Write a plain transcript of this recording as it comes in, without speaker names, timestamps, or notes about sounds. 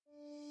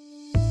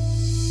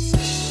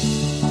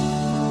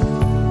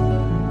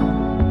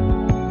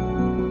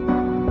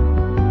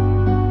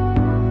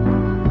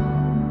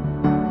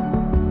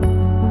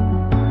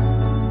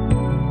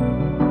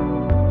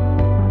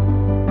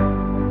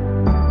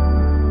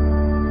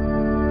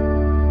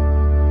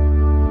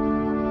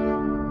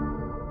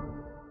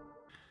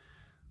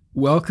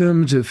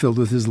Welcome to Filled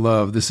with His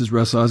Love. This is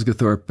Russ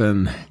Osgathorpe,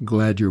 and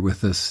glad you're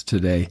with us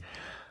today.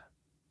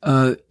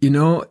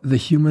 The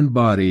human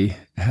body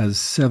has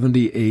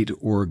 78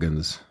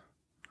 organs,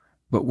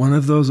 but one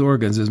of those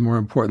organs is more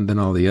important than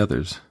all the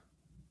others,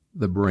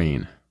 the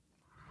brain.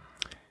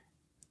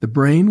 The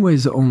brain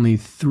weighs only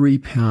 3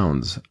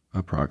 pounds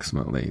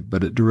approximately,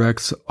 but it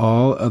directs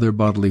all other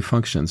bodily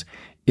functions.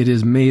 It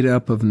is made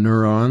up of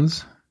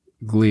neurons,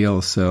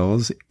 glial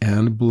cells,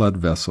 and blood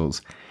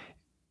vessels.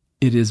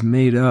 It is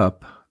made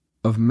up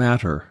of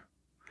matter.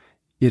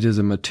 It is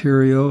a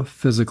material,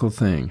 physical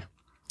thing,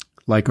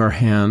 like our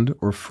hand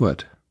or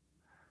foot.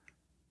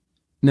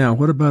 Now,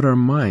 what about our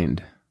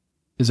mind?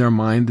 Is our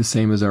mind the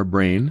same as our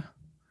brain?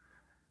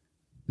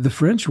 The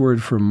French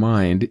word for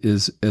mind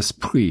is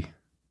esprit.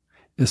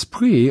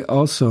 Esprit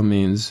also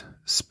means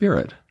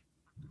spirit.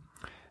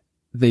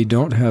 They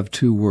don't have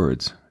 2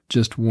 words,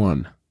 just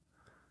one.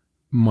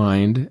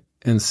 Mind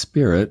and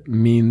spirit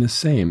mean the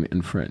same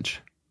in French.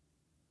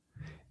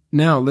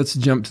 Now let's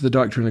jump to the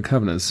Doctrine and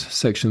Covenants,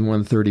 section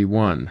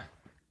 131.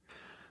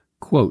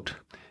 Quote,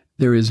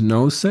 "There is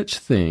no such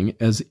thing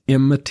as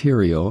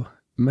immaterial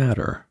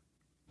matter.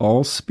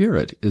 All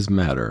spirit is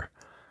matter,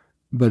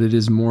 but it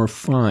is more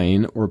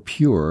fine or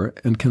pure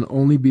and can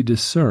only be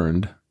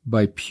discerned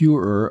by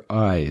purer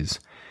eyes.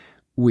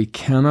 We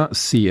cannot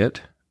see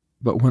it,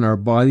 but when our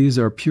bodies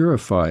are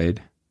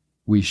purified,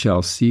 we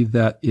shall see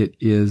that it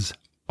is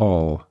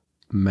all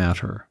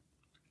matter."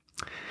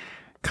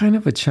 Kind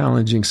of a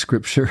challenging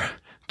scripture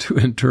to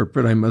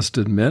interpret, I must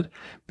admit,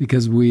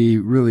 because we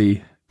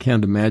really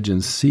can't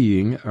imagine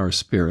seeing our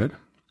spirit.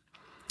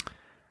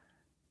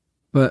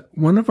 But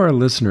one of our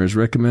listeners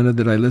recommended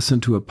that I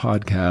listen to a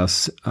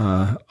podcast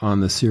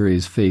on the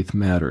series Faith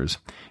Matters.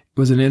 It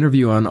was an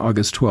interview on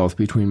August 12th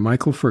between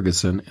Michael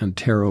Ferguson and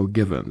Terrell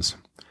Givens.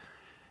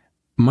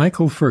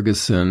 Michael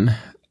Ferguson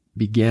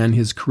began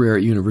his career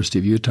at University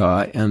of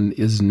Utah and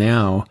is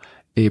now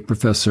a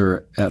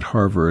professor at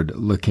Harvard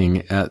looking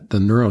at the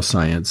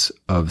neuroscience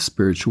of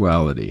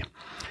spirituality.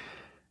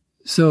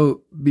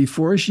 So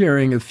before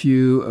sharing a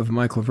few of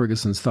Michael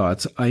Ferguson's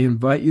thoughts, I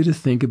invite you to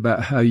think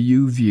about how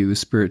you view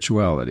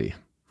spirituality.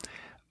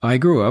 I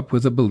grew up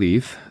with a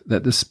belief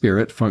that the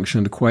spirit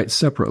functioned quite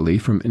separately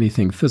from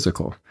anything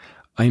physical.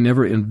 I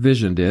never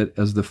envisioned it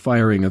as the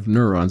firing of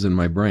neurons in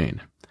my brain.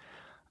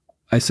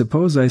 I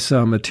suppose I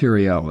saw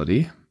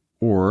materiality,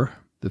 or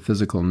the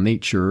physical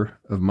nature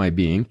of my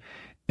being,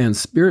 and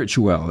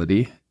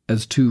spirituality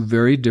as 2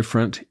 very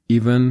different,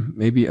 even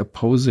maybe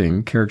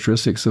opposing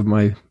characteristics of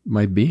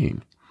my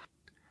being.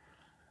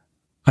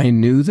 I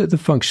knew that the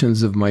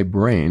functions of my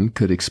brain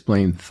could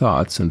explain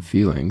thoughts and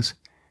feelings,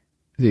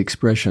 the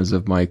expressions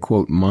of my,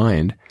 quote,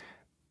 mind,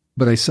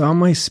 but I saw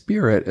my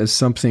spirit as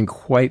something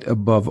quite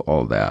above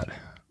all that,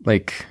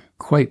 like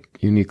quite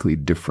uniquely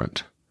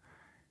different.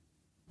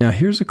 Now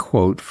here's a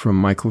quote from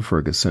Michael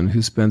Ferguson,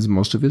 who spends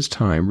most of his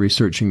time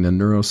researching the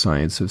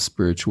neuroscience of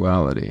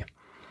spirituality.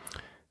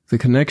 The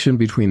connection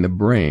between the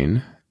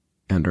brain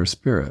and our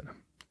spirit.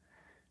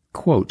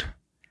 Quote,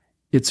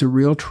 "It's a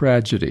real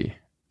tragedy,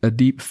 a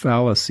deep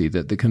fallacy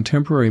that the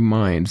contemporary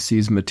mind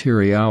sees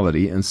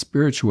materiality and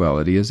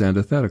spirituality as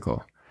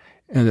antithetical,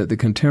 and that the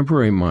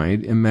contemporary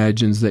mind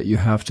imagines that you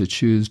have to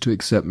choose to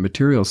accept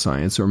material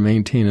science or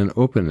maintain an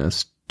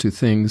openness to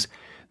things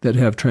that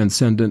have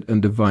transcendent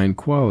and divine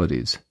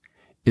qualities.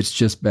 It's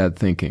just bad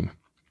thinking."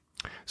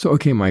 So,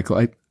 okay,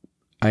 Michael,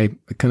 I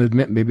can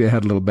admit maybe I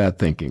had a little bad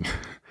thinking.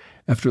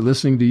 After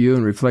listening to you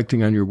and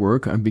reflecting on your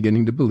work, I'm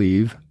beginning to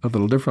believe a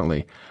little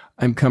differently.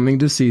 I'm coming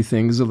to see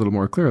things a little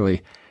more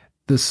clearly.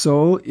 The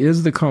soul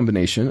is the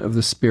combination of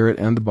the spirit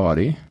and the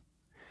body.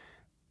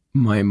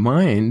 My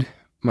mind,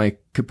 my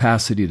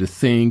capacity to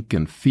think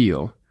and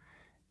feel,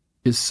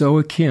 is so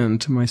akin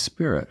to my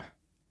spirit.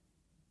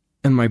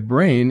 And my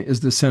brain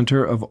is the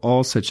center of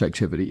all such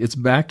activity. It's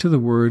back to the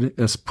word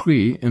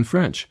esprit in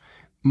French.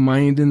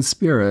 Mind and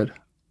spirit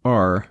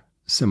are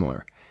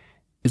similar.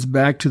 It's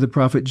back to the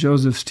prophet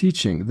Joseph's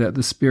teaching that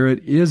the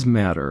spirit is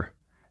matter,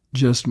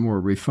 just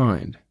more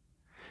refined.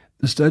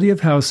 The study of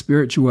how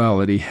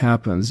spirituality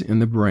happens in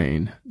the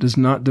brain does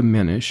not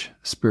diminish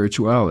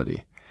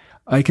spirituality.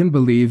 I can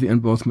believe in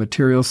both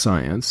material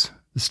science,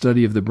 the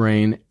study of the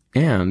brain,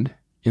 and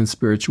in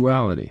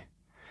spirituality.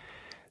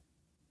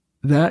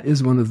 That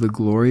is one of the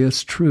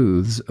glorious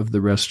truths of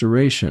the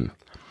restoration,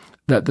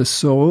 that the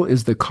soul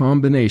is the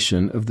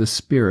combination of the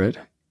spirit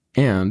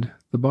and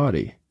the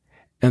body.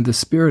 And the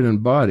spirit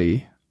and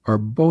body are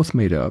both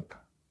made up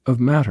of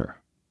matter.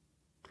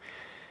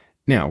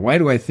 Now, why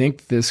do I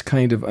think this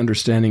kind of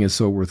understanding is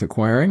so worth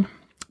acquiring?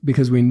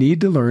 Because we need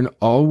to learn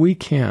all we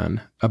can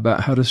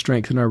about how to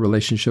strengthen our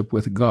relationship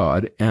with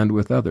God and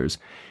with others.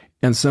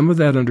 And some of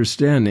that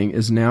understanding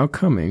is now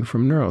coming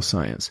from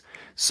neuroscience.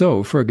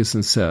 So,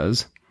 Ferguson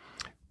says,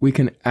 we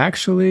can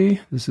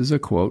actually, this is a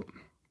quote,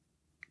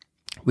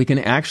 we can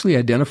actually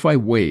identify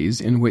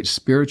ways in which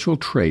spiritual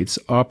traits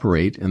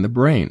operate in the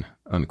brain,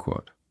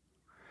 unquote.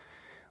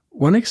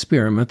 One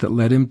experiment that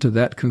led him to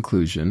that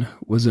conclusion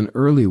was an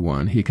early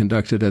one he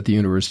conducted at the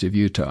University of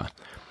Utah.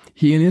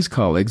 He and his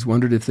colleagues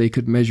wondered if they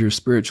could measure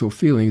spiritual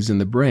feelings in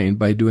the brain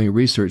by doing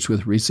research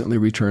with recently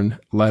returned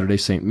Latter-day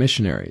Saint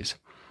missionaries.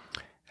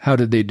 How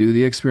did they do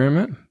the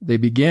experiment? They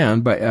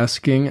began by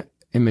asking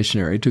a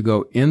missionary to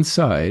go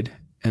inside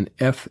an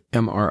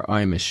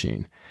fMRI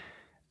machine.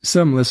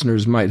 Some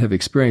listeners might have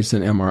experienced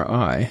an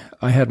MRI.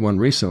 I had one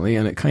recently,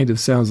 and it kind of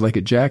sounds like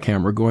a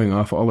jackhammer going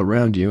off all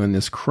around you in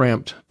this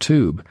cramped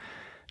tube.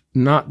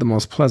 Not the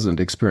most pleasant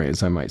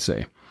experience, I might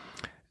say.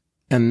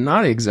 And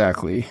not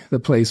exactly the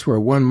place where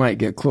one might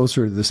get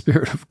closer to the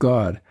Spirit of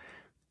God.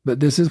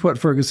 But this is what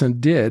Ferguson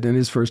did in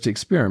his first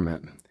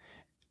experiment.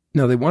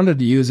 Now, they wanted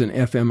to use an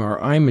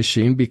fMRI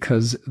machine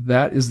because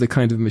that is the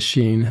kind of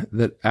machine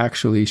that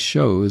actually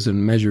shows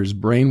and measures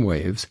brain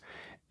waves.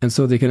 And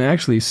so they can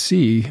actually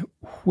see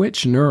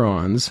which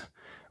neurons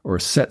or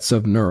sets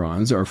of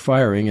neurons are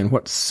firing in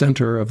what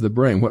center of the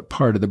brain, what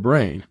part of the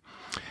brain.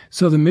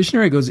 So the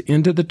missionary goes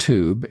into the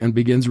tube and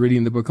begins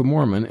reading the Book of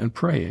Mormon and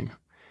praying.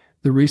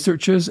 The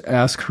researchers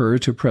ask her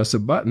to press a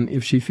button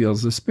if she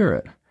feels the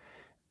Spirit.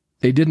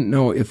 They didn't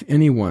know if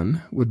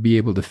anyone would be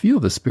able to feel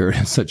the Spirit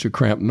in such a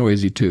cramped,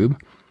 noisy tube,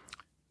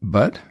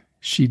 but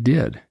she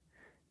did.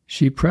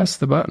 She pressed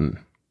the button.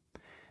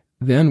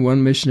 Then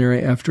one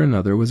missionary after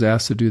another was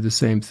asked to do the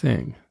same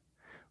thing.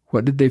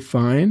 What did they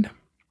find?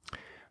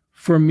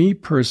 For me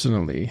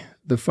personally,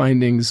 the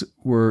findings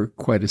were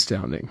quite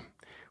astounding.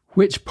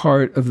 Which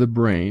part of the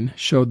brain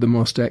showed the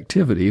most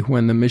activity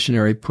when the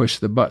missionary pushed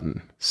the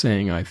button,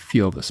 saying, "I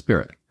feel the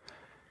Spirit"?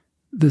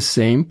 The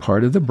same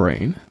part of the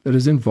brain that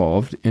is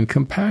involved in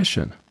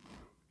compassion.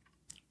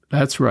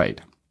 That's right.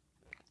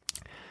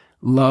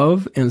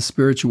 Love and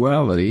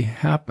spirituality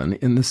happen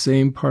in the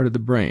same part of the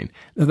brain.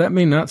 Now, that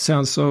may not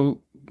sound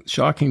so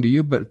shocking to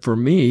you, but for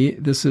me,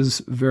 this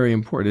is very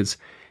important.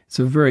 It's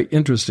a very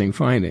interesting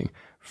finding.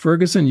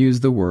 Ferguson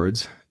used the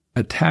words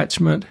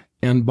attachment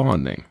and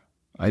bonding.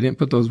 I didn't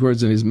put those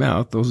words in his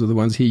mouth. Those are the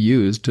ones he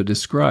used to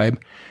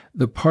describe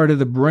the part of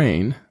the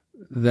brain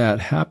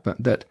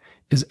that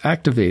is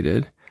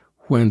activated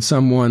when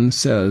someone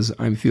says,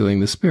 "I'm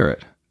feeling the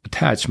Spirit."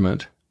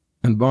 Attachment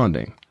and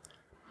bonding.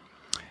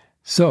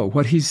 So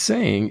what he's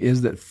saying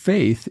is that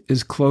faith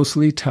is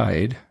closely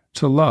tied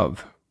to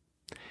love.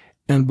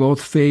 And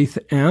both faith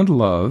and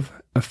love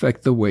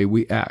affect the way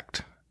we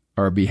act,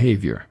 our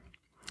behavior.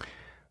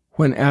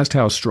 When asked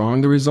how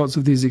strong the results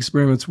of these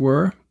experiments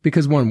were,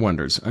 because one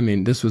wonders,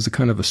 this was a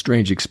kind of a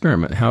strange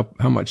experiment. How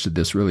much did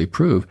this really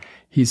prove?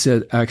 He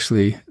said,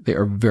 actually, they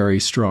are very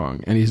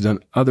strong. And he's done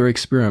other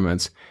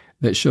experiments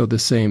that show the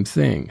same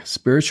thing.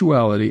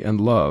 Spirituality and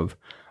love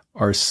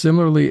are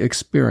similarly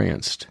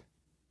experienced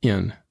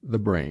in the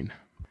brain.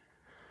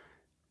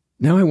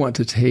 Now I want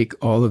to take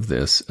all of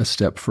this a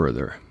step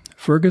further.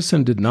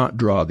 Ferguson did not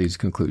draw these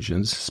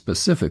conclusions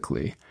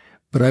specifically,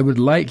 but I would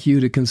like you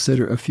to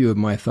consider a few of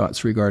my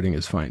thoughts regarding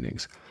his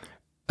findings.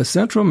 A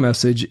central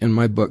message in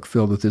my book,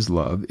 Filled with His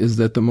Love, is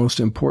that the most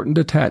important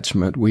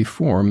attachment we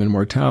form in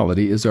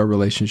mortality is our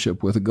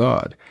relationship with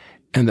God,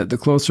 and that the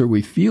closer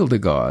we feel to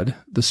God,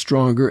 the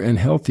stronger and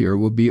healthier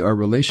will be our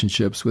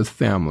relationships with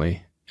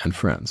family and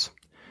friends.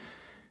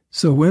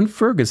 So when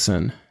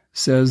Ferguson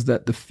says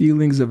that the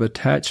feelings of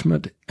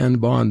attachment and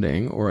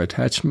bonding, or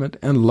attachment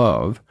and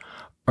love,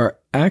 are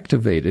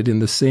activated in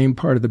the same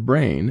part of the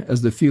brain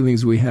as the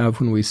feelings we have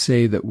when we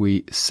say that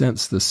we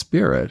sense the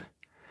Spirit,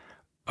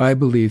 I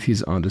believe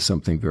he's onto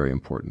something very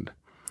important.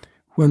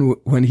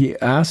 When he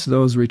asked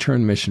those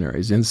returned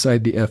missionaries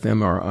inside the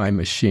fMRI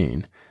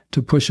machine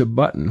to push a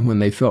button when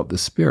they felt the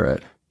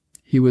Spirit,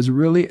 he was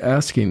really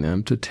asking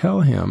them to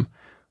tell him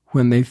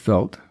when they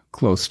felt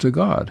close to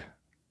God,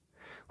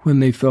 when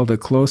they felt a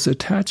close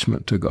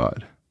attachment to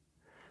God.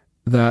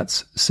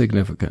 That's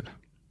significant.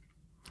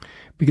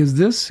 Because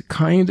this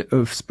kind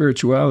of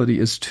spirituality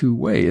is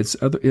two-way.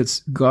 It's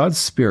God's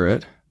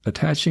Spirit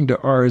attaching to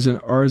ours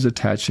and ours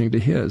attaching to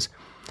His.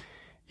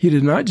 He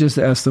did not just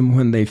ask them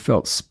when they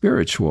felt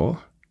spiritual.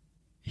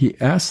 He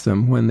asked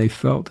them when they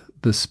felt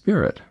the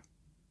Spirit.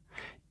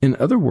 In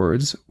other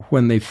words,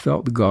 when they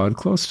felt God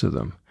close to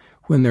them,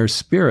 when their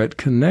spirit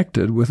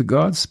connected with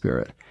God's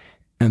Spirit.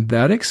 And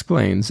that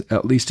explains,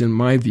 at least in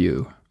my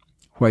view,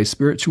 why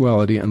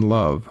spirituality and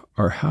love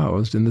are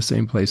housed in the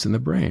same place in the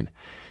brain.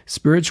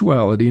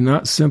 Spirituality is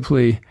not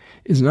simply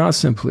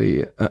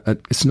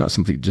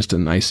just a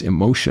nice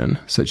emotion,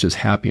 such as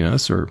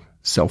happiness or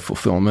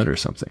self-fulfillment or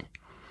something.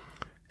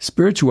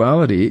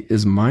 Spirituality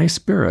is my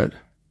spirit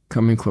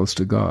coming close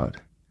to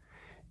God.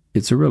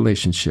 It's a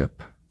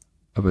relationship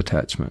of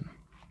attachment.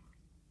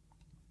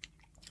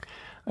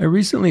 I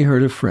recently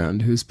heard a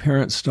friend whose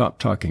parents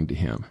stopped talking to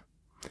him.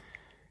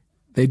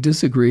 They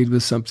disagreed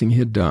with something he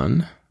had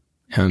done,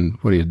 and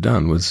what he had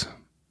done was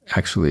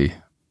actually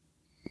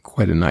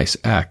quite a nice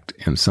act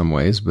in some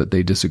ways, but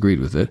they disagreed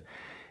with it,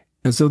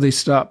 and so they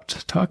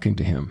stopped talking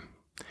to him.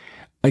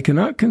 I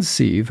cannot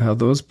conceive how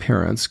those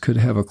parents could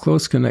have a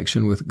close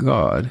connection with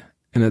God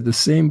and at the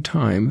same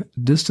time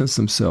distance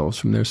themselves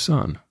from their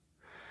son.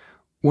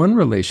 One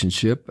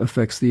relationship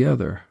affects the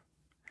other.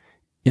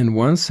 In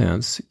one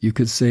sense, you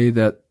could say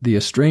that the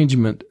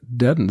estrangement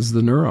deadens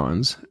the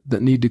neurons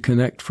that need to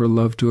connect for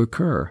love to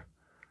occur.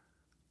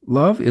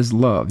 Love is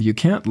love. You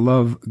can't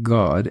love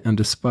God and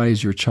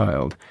despise your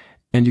child,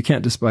 and you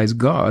can't despise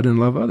God and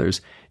love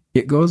others.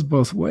 It goes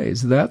both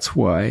ways. That's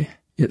why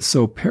it's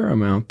so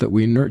paramount that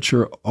we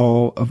nurture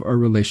all of our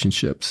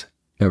relationships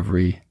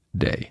every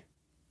day.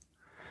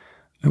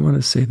 I want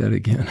to say that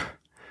again.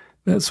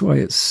 That's why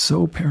it's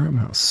so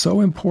paramount,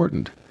 so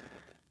important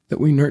that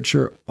we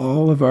nurture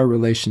all of our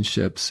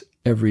relationships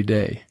every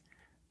day.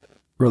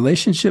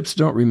 Relationships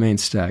don't remain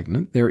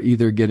stagnant. They're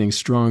either getting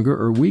stronger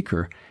or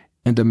weaker.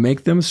 And to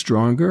make them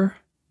stronger,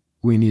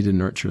 we need to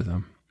nurture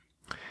them.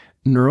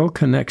 Neural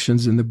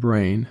connections in the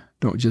brain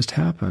don't just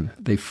happen.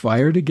 They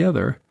fire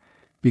together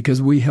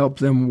because we help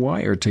them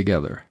wire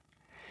together.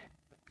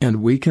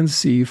 And we can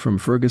see from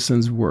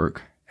Ferguson's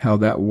work how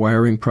that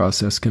wiring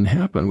process can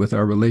happen with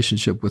our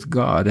relationship with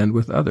God and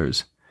with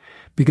others,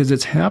 because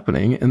it's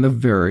happening in the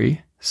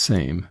very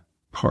same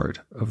part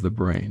of the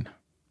brain.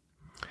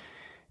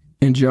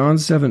 In John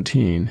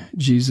 17,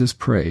 Jesus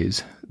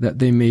prays that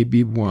they may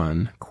be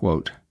one,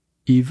 quote,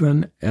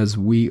 even as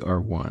we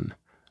are one.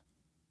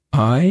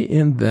 I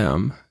in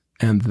them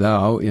and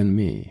thou in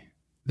me,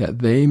 that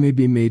they may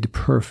be made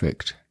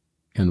perfect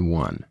in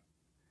one.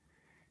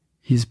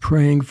 He's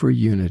praying for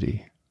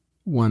unity,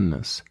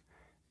 oneness,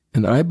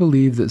 and I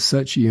believe that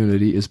such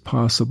unity is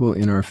possible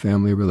in our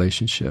family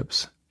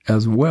relationships,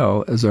 as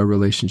well as our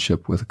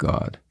relationship with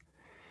God.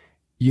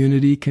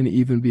 Unity can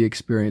even be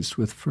experienced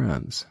with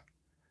friends.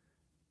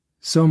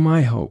 So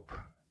my hope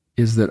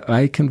is that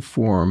I can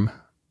form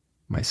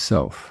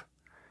myself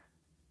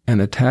an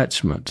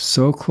attachment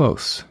so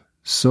close,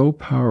 so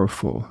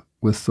powerful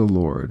with the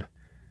Lord,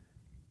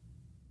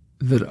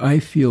 that I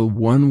feel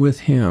one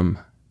with Him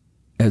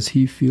as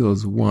He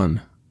feels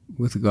one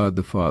with God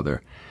the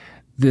Father.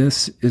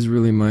 This is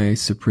really my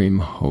supreme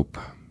hope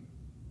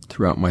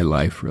throughout my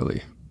life,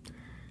 really.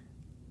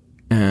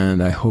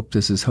 And I hope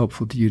this is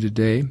helpful to you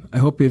today. I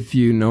hope if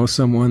you know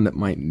someone that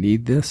might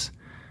need this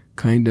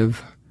kind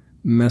of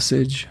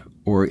message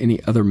or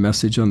any other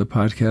message on the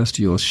podcast,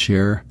 you'll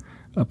share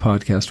a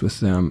podcast with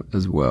them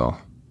as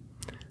well.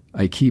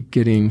 I keep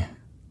getting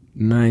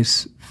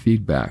nice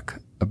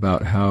feedback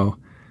about how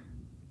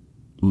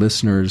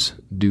listeners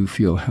do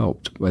feel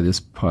helped by this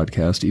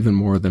podcast, even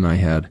more than I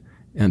had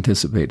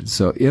anticipated.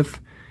 So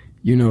if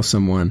you know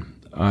someone,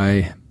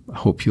 I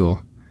hope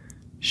you'll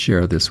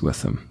share this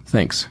with them.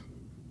 Thanks.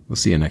 We'll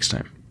see you next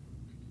time.